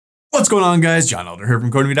What's going on, guys? John Elder here from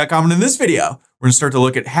Codemy.com, and in this video, we're going to start to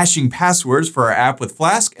look at hashing passwords for our app with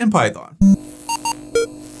Flask and Python. All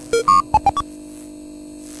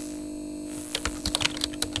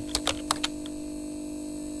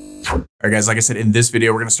right, guys, like I said, in this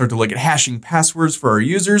video, we're going to start to look at hashing passwords for our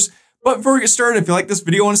users. But before we get started, if you like this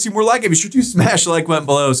video and want to see more like it, be sure to smash the like button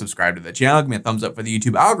below, subscribe to the channel, give me a thumbs up for the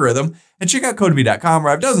YouTube algorithm, and check out Codemy.com, where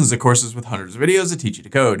I have dozens of courses with hundreds of videos that teach you to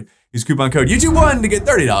code. Use coupon code YouTube1 to get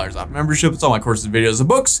 $30 off membership. It's all my courses, videos, and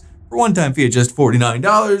books for one-time fee of just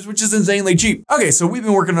 $49, which is insanely cheap. Okay, so we've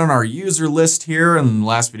been working on our user list here. In the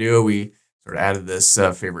last video, we sort of added this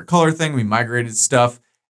favorite color thing. We migrated stuff,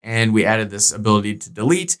 and we added this ability to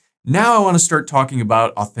delete. Now I want to start talking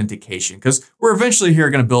about authentication, because we're eventually here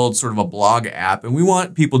going to build sort of a blog app, and we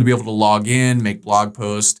want people to be able to log in, make blog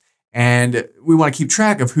posts, and we want to keep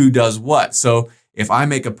track of who does what. So if I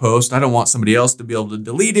make a post, I don't want somebody else to be able to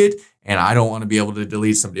delete it, and I don't want to be able to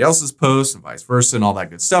delete somebody else's post and vice versa and all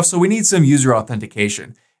that good stuff. So we need some user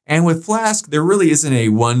authentication. And with Flask, there really isn't a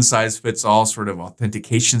one-size-fits-all sort of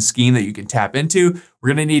authentication scheme that you can tap into. We're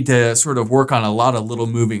going to need to sort of work on a lot of little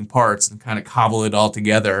moving parts and kind of cobble it all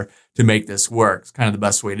together to make this work. It's kind of the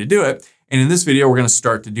best way to do it. And in this video, we're going to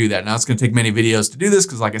start to do that. Now, it's going to take many videos to do this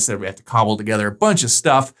because, like I said, we have to cobble together a bunch of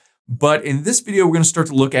stuff. But in this video, we're going to start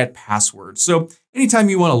to look at passwords. So anytime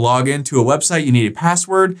you want to log into a website, you need a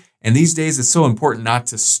password. And these days, it's so important not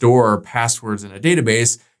to store passwords in a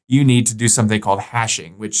database. You need to do something called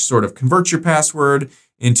hashing, which sort of converts your password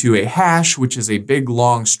into a hash, which is a big,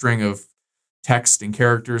 long string of text and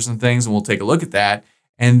characters and things. And we'll take a look at that.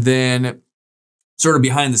 And then sort of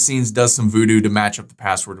behind the scenes does some voodoo to match up the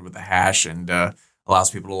password with the hash and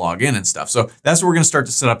allows people to log in and stuff. So that's what we're going to start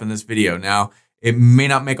to set up in this video. Now, it may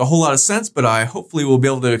not make a whole lot of sense, but I hopefully will be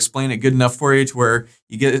able to explain it good enough for you to where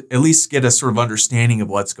you at least get a sort of understanding of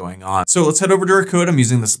what's going on. So let's head over to our code. I'm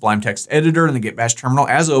using the Sublime Text Editor and the Git Bash terminal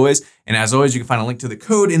as always. And as always, you can find a link to the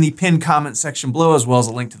code in the pinned comment section below, as well as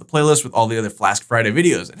a link to the playlist with all the other Flask Friday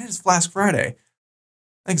videos. And it is Flask Friday. I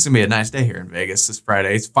think it's gonna be a nice day here in Vegas this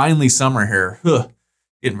Friday. It's finally summer here.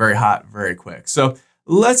 Getting very hot very quick. So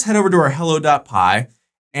let's head over to our hello.py.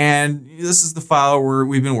 And this is the file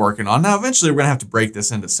we've been working on. Now, eventually, we're going to have to break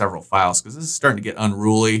this into several files because this is starting to get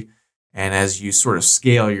unruly. And as you sort of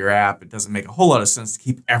scale your app, it doesn't make a whole lot of sense to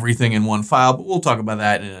keep everything in one file, but we'll talk about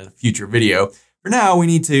that in a future video. For now, we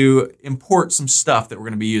need to import some stuff that we're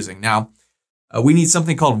going to be using. Now, we need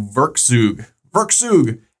something called werkzeug.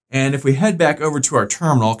 Werkzeug. And if we head back over to our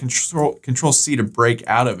terminal, Control C to break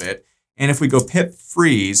out of it. And if we go pip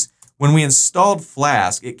freeze, when we installed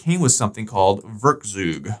Flask, it came with something called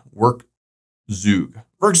werkzeug,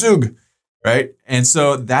 right? And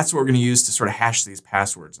so that's what we're going to use to sort of hash these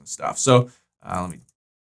passwords and stuff. So let me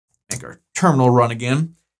make our terminal run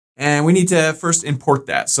again. And we need to first import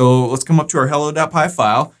that. So let's come up to our hello.py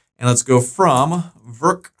file and let's go from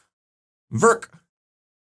werkzeug,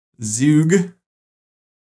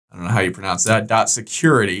 I don't know how you pronounce that,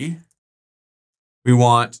 .security. We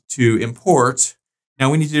want to import. Now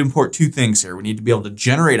we need to import two things here. We need to be able to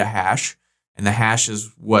generate a hash, and the hash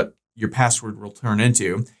is what your password will turn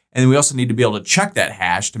into. And then we also need to be able to check that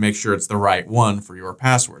hash to make sure it's the right one for your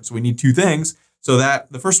password. So we need two things. So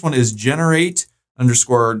that the first one is generate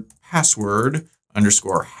 _password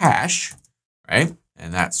 _ hash, right?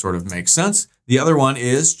 And that sort of makes sense. The other one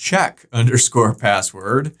is check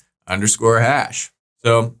 _password _ hash.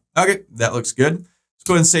 So, okay, that looks good. Let's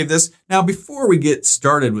go ahead and save this. Now, before we get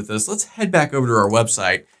started with this, let's head back over to our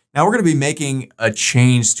website. Now, we're going to be making a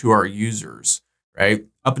change to our users, right?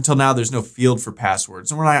 Up until now, there's no field for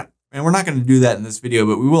passwords, and we're not going to do that in this video,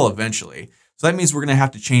 but we will eventually. So that means we're going to have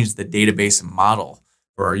to change the database model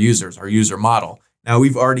for our users, our user model. Now,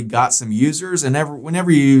 we've already got some users, and whenever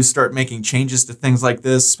you start making changes to things like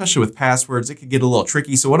this, especially with passwords, it could get a little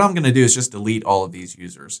tricky. So what I'm going to do is just delete all of these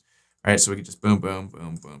users. All right, so we can just boom, boom,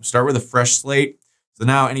 boom, boom. Start with a fresh slate. So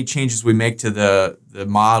now any changes we make to the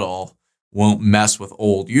model won't mess with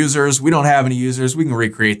old users. We don't have any users. We can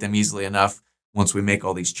recreate them easily enough once we make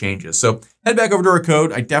all these changes. So head back over to our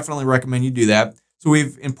code. I definitely recommend you do that. So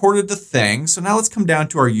we've imported the thing. So now let's come down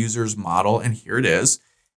to our users model, and here it is.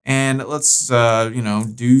 And let's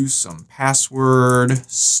do some password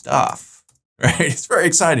stuff, right? It's very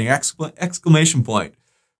exciting, exclamation point,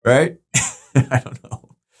 right? I don't know.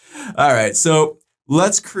 All right, so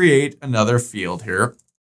let's create another field here.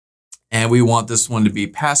 And we want this one to be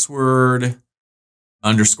password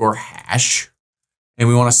 _ hash. And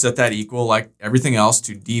we want to set that equal, like everything else,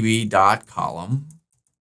 to db.column,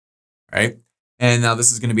 right? And now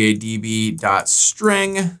this is going to be a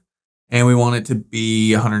db.string. And we want it to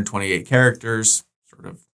be 128 characters, sort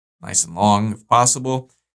of nice and long if possible.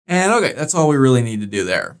 And okay, that's all we really need to do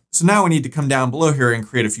there. So now we need to come down below here and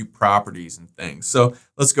create a few properties and things. So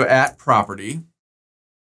let's go at property.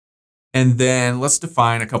 And then let's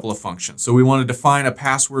define a couple of functions. So we want to define a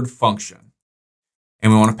password function.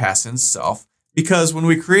 And we want to pass in self. Because when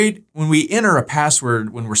we enter a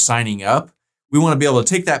password when we're signing up, we want to be able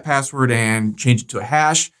to take that password and change it to a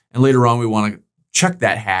hash. And later on, we want to check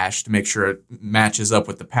that hash to make sure it matches up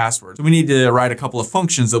with the password. So we need to write a couple of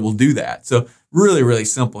functions that will do that. So really, really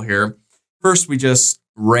simple here. First, we just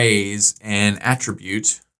raise an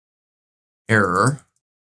attribute error.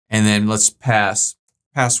 And then let's pass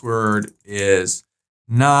password is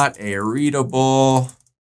not a readable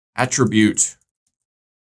attribute.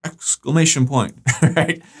 Exclamation point,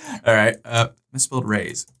 right? All right, misspelled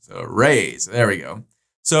raise. So raise, there we go.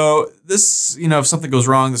 So this, if something goes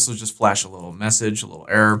wrong, this will just flash a little message, a little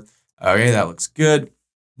error. Okay, that looks good.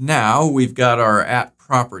 Now we've got our at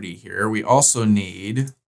property here. We also need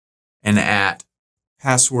an at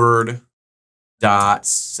password dot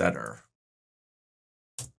setter.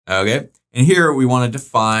 Okay, and here we want to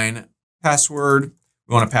define password.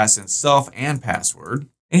 We want to pass in self and password.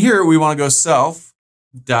 And here we want to go self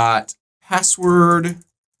dot password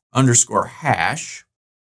underscore hash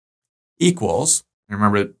equals, and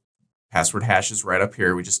remember password hash is right up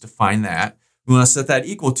here. We just define that. We want to set that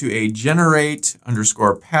equal to a generate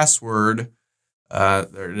underscore password.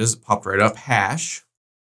 There it is, it popped right up, hash,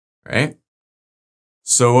 right?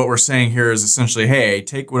 So what we're saying here is essentially, hey,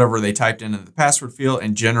 take whatever they typed in the password field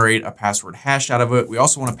and generate a password hash out of it. We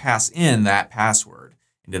also want to pass in that password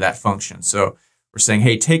into that function. So we're saying,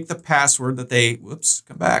 hey, take the password that they,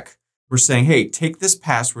 come back. We're saying, hey, take this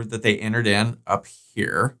password that they entered in up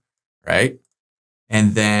here, right?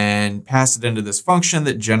 And then pass it into this function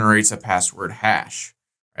that generates a password hash,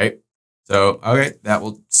 right? So, okay, that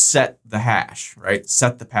will set the hash, right?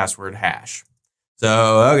 Set the password hash.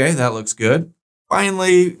 So, okay, that looks good.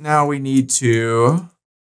 Finally, now we need to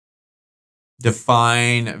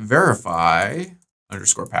define verify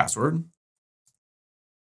underscore password.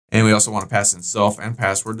 And we also want to pass in self and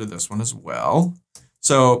password to this one as well.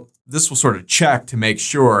 So this will sort of check to make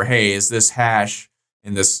sure, hey, is this hash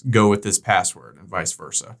and this go with this password and vice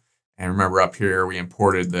versa. And remember up here, we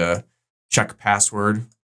imported the check password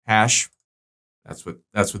hash. That's what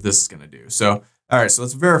this is going to do. So, all right, so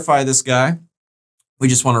let's verify this guy. We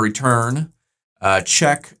just want to return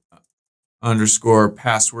check underscore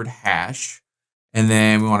password hash. And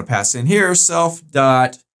then we want to pass in here self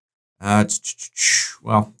dot,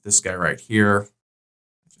 well, this guy right here.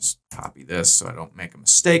 Just copy this so I don't make a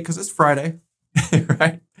mistake because it's Friday,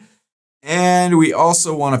 right? And we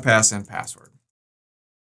also want to pass in password.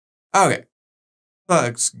 Okay, that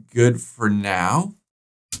looks good for now.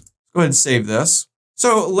 Let's go ahead and save this.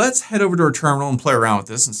 So let's head over to our terminal and play around with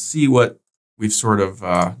this and see what we've sort of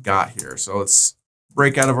got here. So let's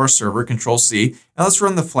break out of our server, Control C, and let's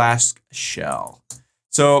run the Flask shell.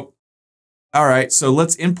 So, all right, so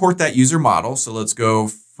let's import that user model. So let's go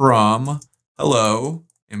from hello,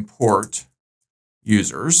 import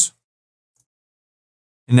users.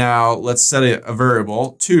 Now let's set a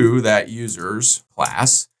variable to that users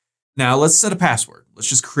class. Now let's set a password. Let's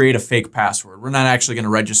just create a fake password. We're not actually going to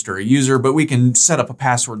register a user, but we can set up a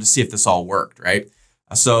password to see if this all worked, right?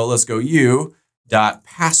 So let's go u.password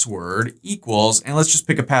equals, and let's just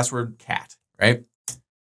pick a password cat, right?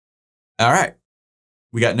 All right.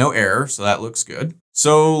 We got no error, so that looks good.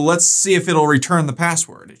 So let's see if it'll return the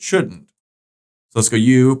password. It shouldn't. So let's go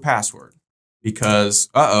u.password because,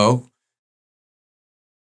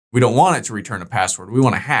 we don't want it to return a password. We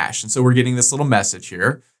want a hash. And so we're getting this little message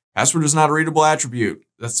here. Password is not a readable attribute.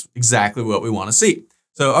 That's exactly what we want to see.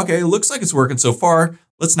 So, okay, it looks like it's working so far.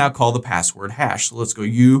 Let's now call the password hash. So let's go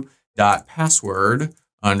u.password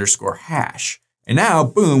underscore hash. And now,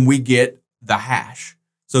 boom, we get the hash.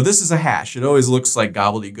 So this is a hash. It always looks like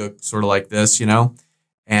gobbledygook, sort of like this,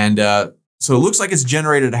 And so it looks like it's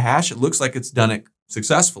generated a hash. It looks like it's done it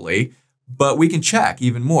successfully, but we can check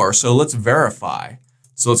even more. So let's verify.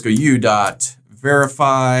 So let's go u.verify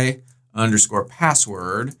underscore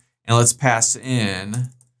password, and let's pass in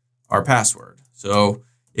our password. So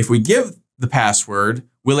if we give the password,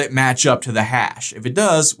 will it match up to the hash? If it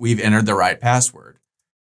does, we've entered the right password.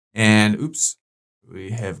 And oops,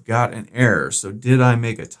 we have got an error. So did I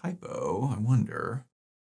make a typo? I wonder.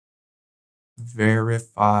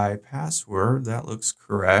 Verify password, that looks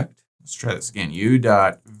correct. Let's try this again.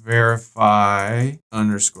 u.verify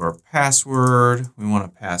underscore password. We want to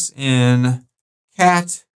pass in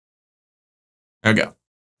cat. There we go.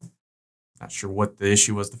 Not sure what the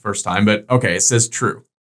issue was the first time, but okay, it says true,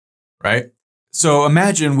 right? So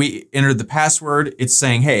imagine we entered the password. It's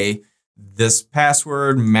saying, hey, this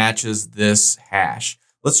password matches this hash.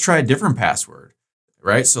 Let's try a different password,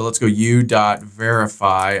 right? So let's go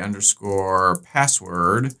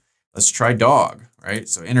u.verify_password. Let's try dog, right?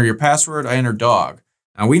 So enter your password, I enter dog.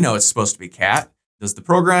 Now we know it's supposed to be cat. Does the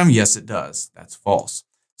program? Yes, it does. That's false.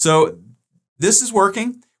 So this is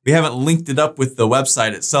working. We haven't linked it up with the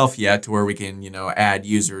website itself yet to where we can, add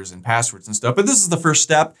users and passwords and stuff. But this is the first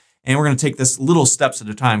step. And we're going to take this little steps at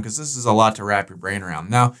a time because this is a lot to wrap your brain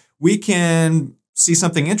around. Now we can see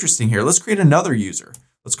something interesting here. Let's create another user.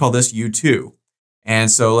 Let's call this U2.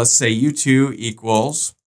 And so let's say U2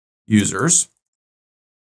 equals users.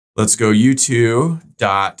 Let's go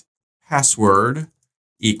U2.password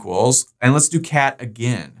equals, and let's do cat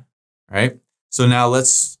again, right? So now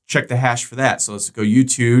let's check the hash for that. So let's go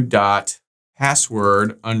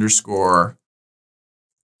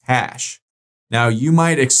U2.password_hash. Now you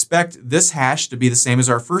might expect this hash to be the same as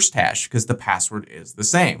our first hash because the password is the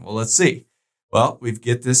same. Well, let's see. Well, we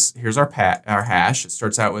get this. Here's our hash. It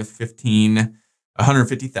starts out with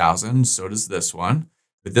 150,000. So does this one.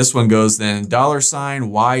 But this one goes then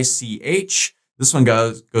 $YCH. This one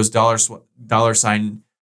goes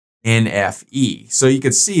 $NFE. So you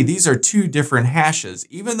can see these are two different hashes,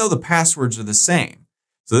 even though the passwords are the same.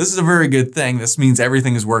 So this is a very good thing. This means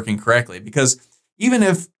everything is working correctly because even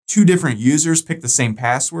if two different users pick the same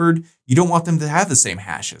password, you don't want them to have the same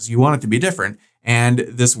hashes. You want it to be different. And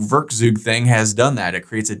this werkzeug thing has done that. It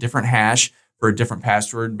creates a different hash for a different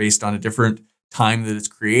password based on a different time that it's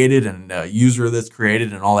created and a user that's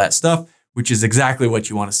created and all that stuff, which is exactly what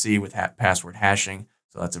you want to see with password hashing.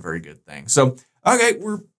 So that's a very good thing. So, okay,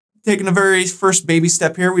 we're taking a very first baby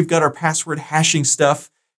step here. We've got our password hashing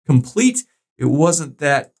stuff complete. It wasn't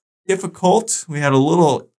that difficult. We had a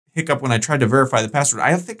little hiccup when I tried to verify the password.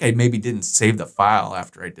 I think I maybe didn't save the file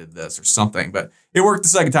after I did this or something, but it worked the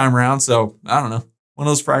second time around. So I don't know, one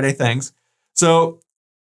of those Friday things. So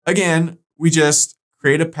again, we just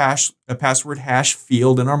create a password hash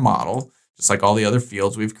field in our model, just like all the other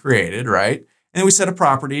fields we've created, right? And then we set a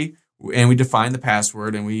property and we define the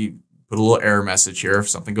password and we put a little error message here if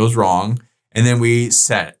something goes wrong. And then we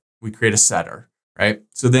set it. We create a setter, right?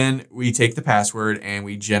 So then we take the password and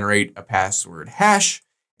we generate a password hash.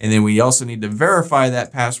 And then we also need to verify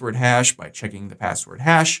that password hash by checking the password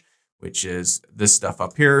hash, which is this stuff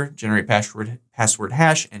up here, generate password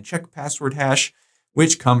hash and check password hash,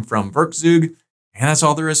 which come from werkzeug. And that's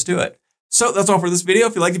all there is to it. So that's all for this video.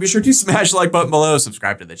 If you liked it, be sure to smash the like button below,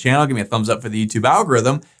 subscribe to the channel, give me a thumbs up for the YouTube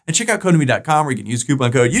algorithm, and check out Codemy.com where you can use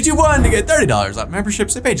coupon code YouTube1 to get $30 off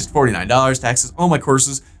memberships. They pay just $49 to access all my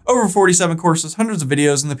courses, over 47 courses, hundreds of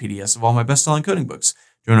videos, and the PDFs of all my best-selling coding books.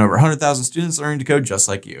 Join over 100,000 students learning to code just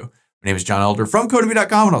like you. My name is John Elder from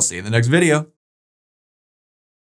Codemy.com, and I'll see you in the next video.